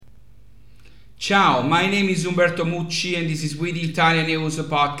Ciao, my name is Umberto Mucci and this is We the Italian News, a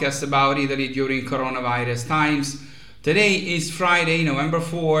podcast about Italy during coronavirus times. Today is Friday, November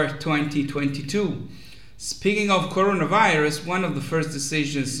 4, 2022. Speaking of coronavirus, one of the first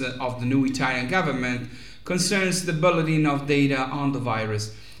decisions of the new Italian government concerns the bulletin of data on the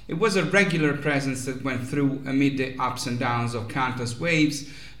virus. It was a regular presence that went through, amid the ups and downs of countless waves,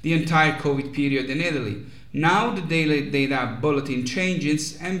 the entire COVID period in Italy. Now the daily data bulletin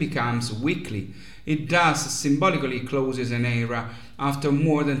changes and becomes weekly. It thus symbolically closes an era after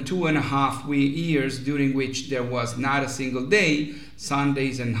more than 2.5 years during which there was not a single day,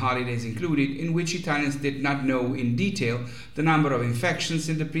 Sundays and holidays included, in which Italians did not know in detail the number of infections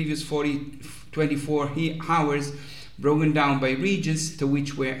in the previous 24 hours, broken down by regions, to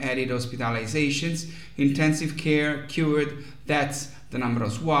which were added hospitalizations, intensive care, cured, deaths, the number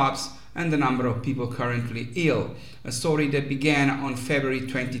of swabs, and the number of people currently ill. A story that began on February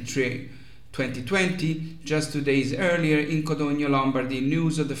 23, 2020, just 2 days earlier in Codogno, Lombardy.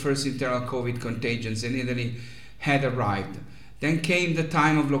 News of the first internal COVID contagions in Italy had arrived. Then came the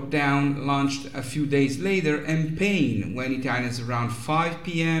time of lockdown, launched a few days later, and pain when Italians around 5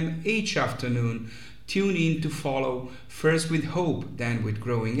 p.m. each afternoon tune in to follow, first with hope, then with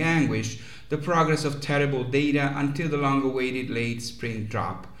growing anguish, the progress of terrible data until the long-awaited late spring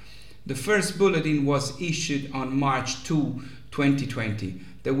drop. The first bulletin was issued on March 2, 2020.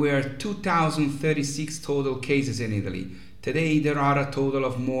 There were 2,036 total cases in Italy. Today there are a total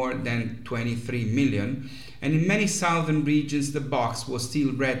of more than 23 million, and in many southern regions the box was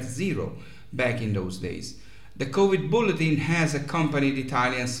still read 0 back in those days. The COVID bulletin has accompanied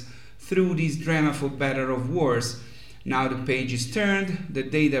Italians through this drama for better or worse. Now the page is turned, the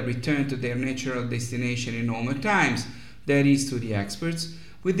data return to their natural destination in normal times, that is, to the experts,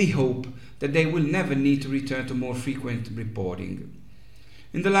 with the hope that they will never need to return to more frequent reporting.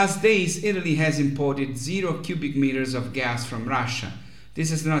 In the last days, Italy has imported 0 cubic meters of gas from Russia.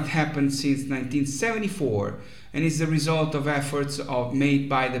 This has not happened since 1974 and is the result of efforts made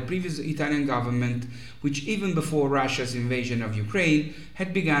by the previous Italian government, which even before Russia's invasion of Ukraine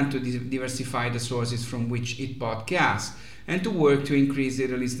had begun to diversify the sources from which it bought gas and to work to increase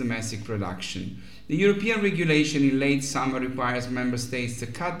Italy's domestic production. The European regulation in late summer requires member states to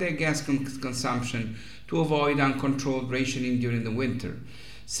cut their gas consumption to avoid uncontrolled rationing during the winter.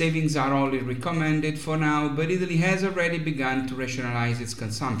 Savings are only recommended for now, but Italy has already begun to rationalize its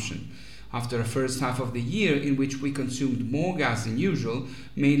consumption. After a first half of the year in which we consumed more gas than usual,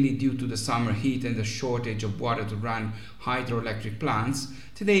 mainly due to the summer heat and the shortage of water to run hydroelectric plants,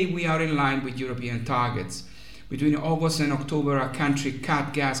 today we are in line with European targets. Between August and October, our country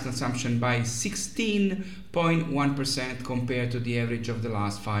cut gas consumption by 16.1% compared to the average of the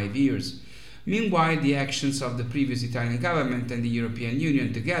last 5 years. Meanwhile, the actions of the previous Italian government and the European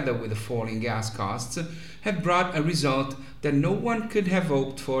Union, together with the falling gas costs, have brought a result that no one could have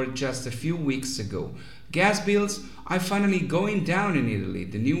hoped for just a few weeks ago. Gas bills are finally going down in Italy.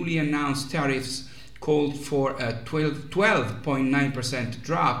 The newly announced tariffs called for a 12.9%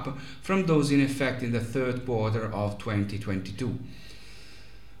 drop from those in effect in the third quarter of 2022.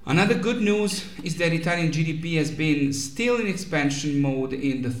 Another good news is that Italian GDP has been still in expansion mode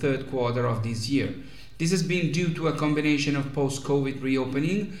in the third quarter of this year. This has been due to a combination of post-COVID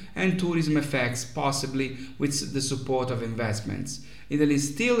reopening and tourism effects, possibly with the support of investments. Italy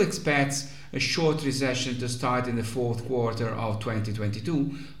still expects a short recession to start in the fourth quarter of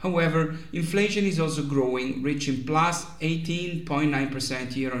 2022. However, inflation is also growing, reaching plus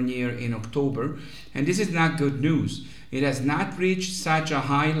 18.9% year-on-year in October, and this is not good news. It has not reached such a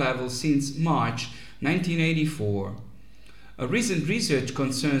high level since March 1984. A recent research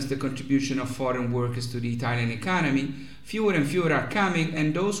concerns the contribution of foreign workers to the Italian economy. Fewer and fewer are coming,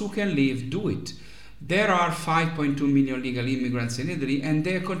 and those who can leave do it. There are 5.2 million legal immigrants in Italy, and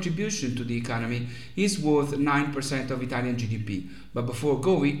their contribution to the economy is worth 9% of Italian GDP. But before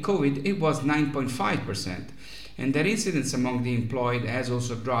COVID, it was 9.5%. And their incidence among the employed has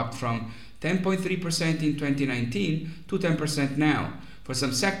also dropped from 10.3% in 2019 to 10% now. For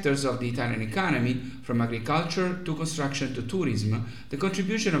some sectors of the Italian economy, from agriculture to construction to tourism, the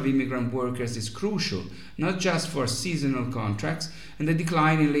contribution of immigrant workers is crucial, not just for seasonal contracts, and the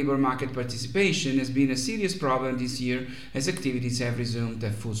decline in labor market participation has been a serious problem this year as activities have resumed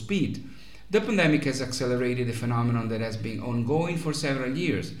at full speed. The pandemic has accelerated a phenomenon that has been ongoing for several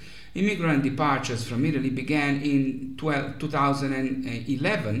years. Immigrant departures from Italy began in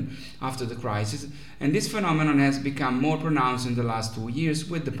 2011 after the crisis, and this phenomenon has become more pronounced in the last 2 years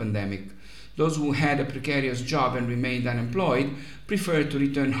with the pandemic. Those who had a precarious job and remained unemployed preferred to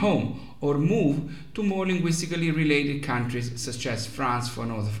return home or move to more linguistically related countries such as France for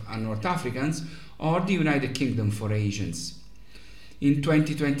North Africans or the United Kingdom for Asians. In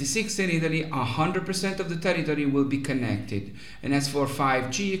 2026 in Italy, 100% of the territory will be connected. And as for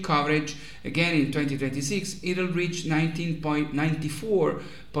 5G coverage, again in 2026, it'll reach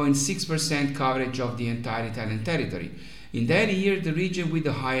 94.6% coverage of the entire Italian territory. In that year, the region with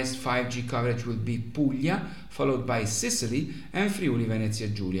the highest 5G coverage will be Puglia, followed by Sicily and Friuli Venezia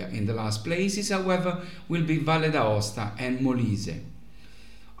Giulia. In the last places, however, will be Valle d'Aosta and Molise.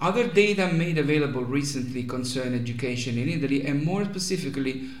 Other data made available recently concern education in Italy and more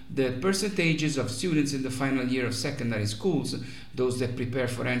specifically the percentages of students in the final year of secondary schools, those that prepare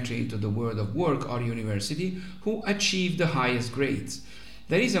for entry into the world of work or university, who achieve the highest grades.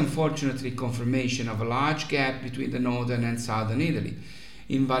 There is unfortunately confirmation of a large gap between the northern and southern Italy.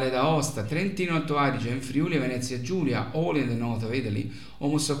 In Valle d'Aosta, Trentino Alto Adige and Friuli Venezia Giulia, all in the north of Italy,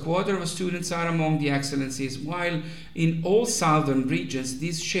 almost a quarter of students are among the excellencies, while in all southern regions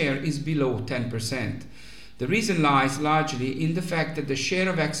this share is below 10%. The reason lies largely in the fact that the share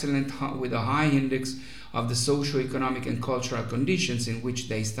of excellent with a high index of the socio-economic and cultural conditions in which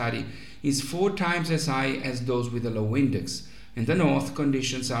they study is 4 times as high as those with a low index. In the north,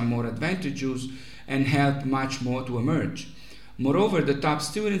 conditions are more advantageous and help much more to emerge. Moreover, the top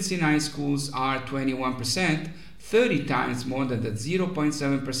students in high schools are 21%, 30 times more than the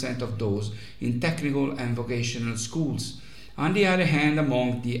 0.7% of those in technical and vocational schools. On the other hand,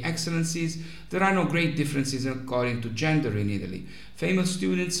 among the excellencies, there are no great differences according to gender in Italy. Female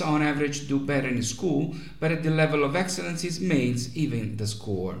students on average do better in school, but at the level of excellencies, males even the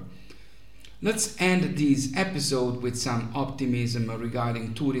score. Let's end this episode with some optimism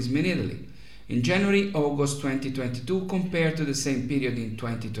regarding tourism in Italy. In January-August 2022, compared to the same period in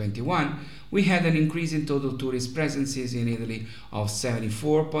 2021, we had an increase in total tourist presences in Italy of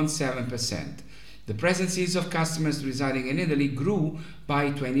 74.7%. The presences of customers residing in Italy grew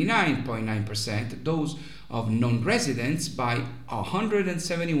by 29.9%, those of non-residents by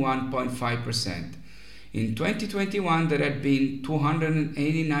 171.5%. In 2021, there had been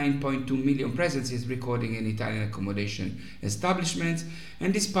 289.2 million presences recorded in Italian accommodation establishments,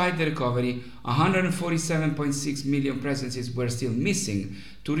 and despite the recovery, 147.6 million presences were still missing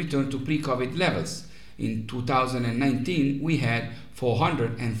to return to pre-COVID levels. In 2019, we had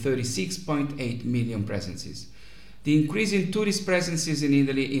 436.8 million presences. The increase in tourist presences in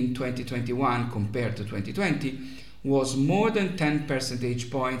Italy in 2021 compared to 2020 was more than 10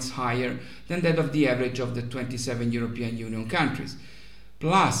 percentage points higher than that of the average of the 27 European Union countries,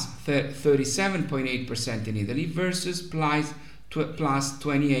 plus 37.8% in Italy versus plus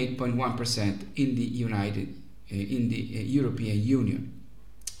 28.1% in the European Union.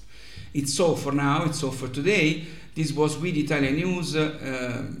 It's all for now, it's all for today. This was With Italian News,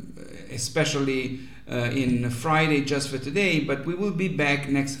 especially in Friday just for today, but we will be back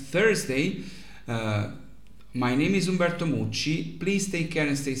next Thursday. My name is Umberto Mucci. Please take care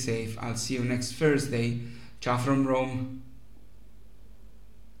and stay safe. I'll see you next Thursday. Ciao from Rome.